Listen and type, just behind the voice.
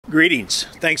Greetings.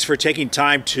 Thanks for taking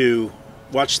time to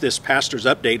watch this pastor's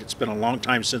update. It's been a long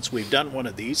time since we've done one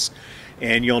of these,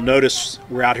 and you'll notice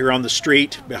we're out here on the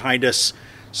street. Behind us,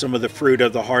 some of the fruit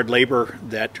of the hard labor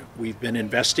that we've been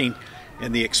investing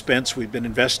and the expense we've been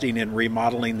investing in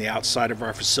remodeling the outside of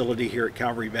our facility here at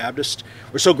Calvary Baptist.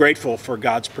 We're so grateful for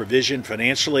God's provision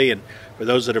financially and for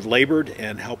those that have labored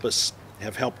and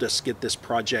have helped us get this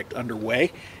project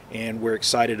underway, and we're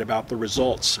excited about the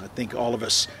results. I think all of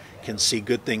us can see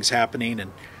good things happening,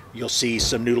 and you'll see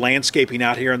some new landscaping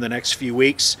out here in the next few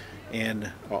weeks,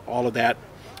 and all of that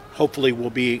hopefully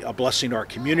will be a blessing to our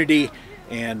community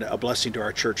and a blessing to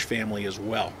our church family as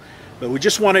well. But we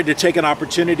just wanted to take an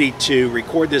opportunity to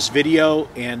record this video,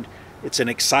 and it's an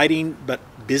exciting but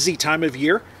busy time of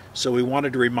year, so we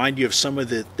wanted to remind you of some of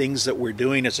the things that we're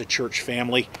doing as a church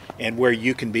family and where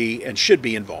you can be and should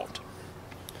be involved.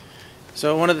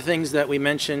 So one of the things that we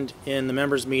mentioned in the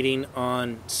members meeting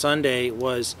on Sunday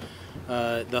was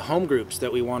the home groups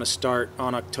that we want to start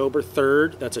on October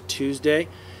 3rd. That's a Tuesday,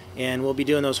 and we'll be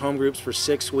doing those home groups for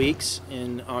 6 weeks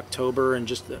in October and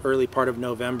just the early part of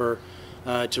November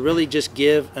to really just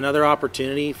give another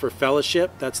opportunity for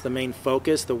fellowship. That's the main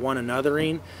focus, the one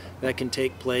anothering that can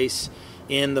take place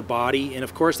in the body, and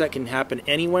of course that can happen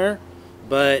anywhere,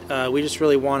 but we just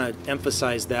really want to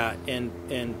emphasize that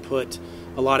and put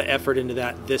a lot of effort into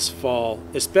that this fall,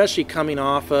 especially coming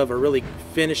off of or really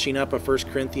finishing up a 1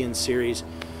 Corinthians series.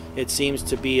 It seems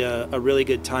to be a really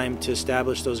good time to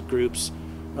establish those groups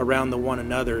around the one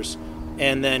another's,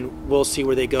 and then we'll see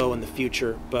where they go in the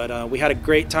future. But we had a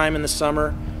great time in the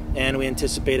summer, and we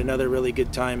anticipate another really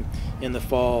good time in the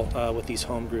fall with these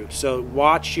home groups. So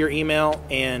watch your email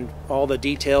and all the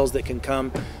details that can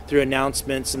come through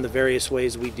announcements and the various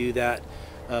ways we do that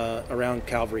around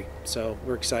Calvary. So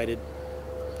we're excited.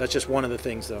 That's just one of the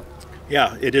things, though.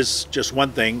 Yeah, it is just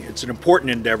one thing. It's an important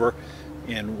endeavor,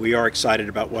 and we are excited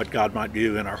about what God might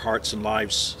do in our hearts and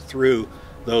lives through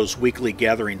those weekly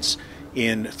gatherings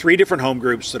in 3 different home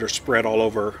groups that are spread all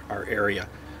over our area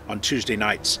on Tuesday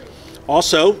nights.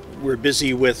 Also, we're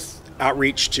busy with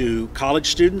outreach to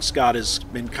college students. God has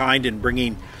been kind in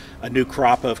bringing a new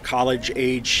crop of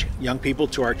college-age young people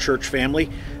to our church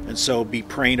family, and so be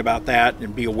praying about that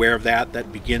and be aware of that.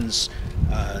 That begins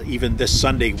even this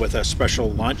Sunday with a special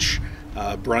lunch,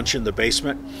 brunch in the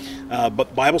basement.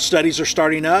 But Bible studies are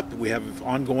starting up. We have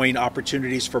ongoing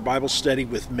opportunities for Bible study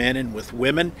with men and with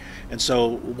women. And so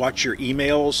watch your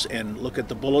emails and look at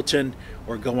the bulletin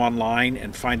or go online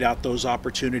and find out those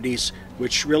opportunities,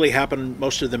 which really happen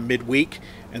most of them midweek.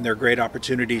 And they're great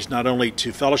opportunities not only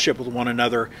to fellowship with one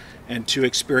another and to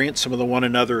experience some of the one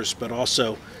another's, but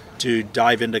also to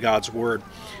dive into God's Word.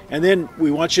 And then we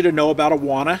want you to know about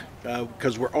Awana,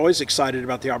 because we're always excited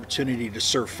about the opportunity to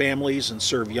serve families and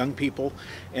serve young people,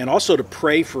 and also to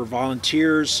pray for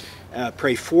volunteers,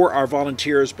 pray for our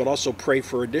volunteers, but also pray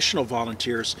for additional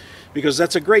volunteers, because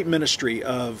that's a great ministry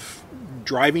of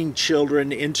driving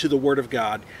children into the Word of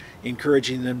God,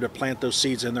 encouraging them to plant those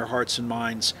seeds in their hearts and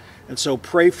minds. And so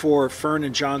pray for Fern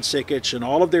and John Sikich and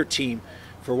all of their team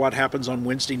for what happens on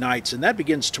Wednesday nights, and that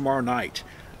begins tomorrow night.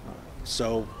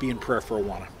 So be in prayer for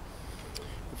Awana.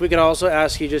 If we could also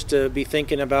ask you just to be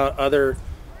thinking about other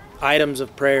items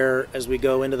of prayer as we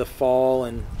go into the fall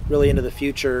and really into the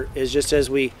future, is just as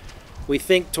we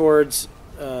think towards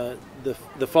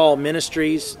the fall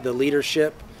ministries, the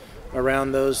leadership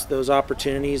around those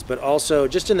opportunities, but also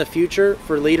just in the future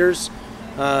for leaders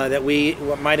that we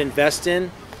might invest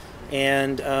in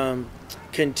and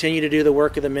continue to do the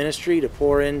work of the ministry, to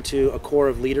pour into a core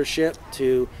of leadership,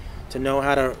 to know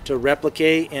how to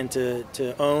replicate and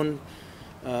to own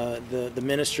the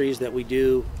ministries that we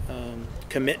do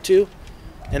commit to.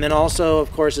 And then also,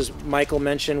 of course, as Michael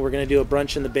mentioned, we're going to do a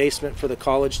brunch in the basement for the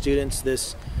college students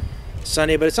this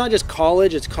Sunday. But it's not just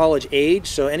college, it's college age.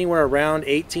 So anywhere around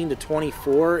 18 to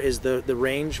 24 is the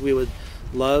range we would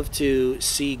love to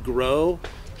see grow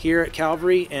here at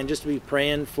Calvary, and just to be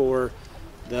praying for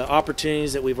the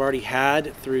opportunities that we've already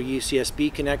had through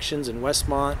UCSB connections in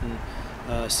Westmont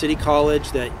and City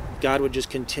College, that God would just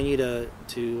continue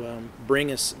to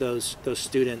bring us those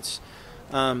students,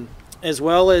 as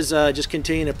well as just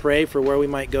continue to pray for where we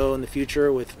might go in the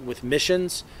future with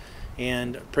missions,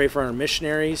 and pray for our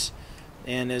missionaries.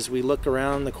 And as we look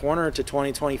around the corner to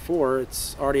 2024,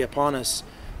 it's already upon us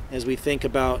as we think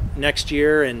about next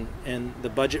year and the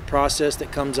budget process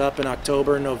that comes up in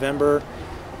October and November.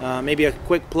 Maybe a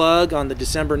quick plug on the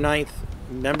December 9th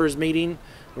members meeting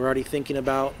we're already thinking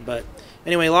about. But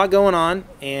anyway, a lot going on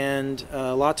and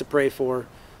a lot to pray for.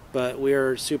 But we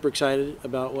are super excited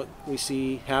about what we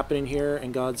see happening here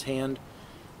and God's hand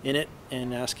in it,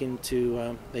 and asking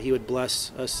that He would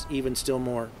bless us even still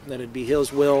more, that it'd be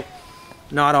His will,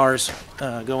 not ours,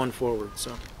 going forward.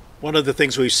 So, one of the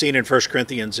things we've seen in 1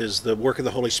 Corinthians is the work of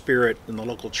the Holy Spirit in the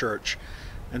local church,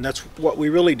 and that's what we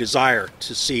really desire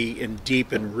to see in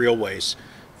deep and real ways,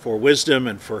 for wisdom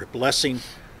and for blessing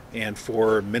and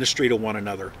for ministry to one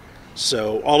another.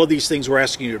 So all of these things we're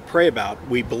asking you to pray about,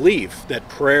 we believe that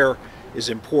prayer is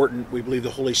important. We believe the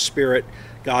Holy Spirit,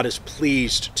 God is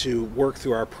pleased to work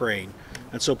through our praying.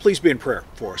 And so please be in prayer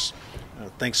for us.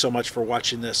 Thanks so much for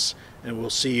watching this, and we'll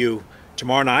see you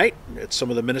tomorrow night at some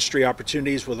of the ministry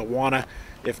opportunities with Awana.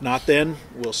 If not then,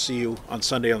 we'll see you on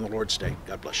Sunday on the Lord's Day.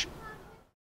 God bless you.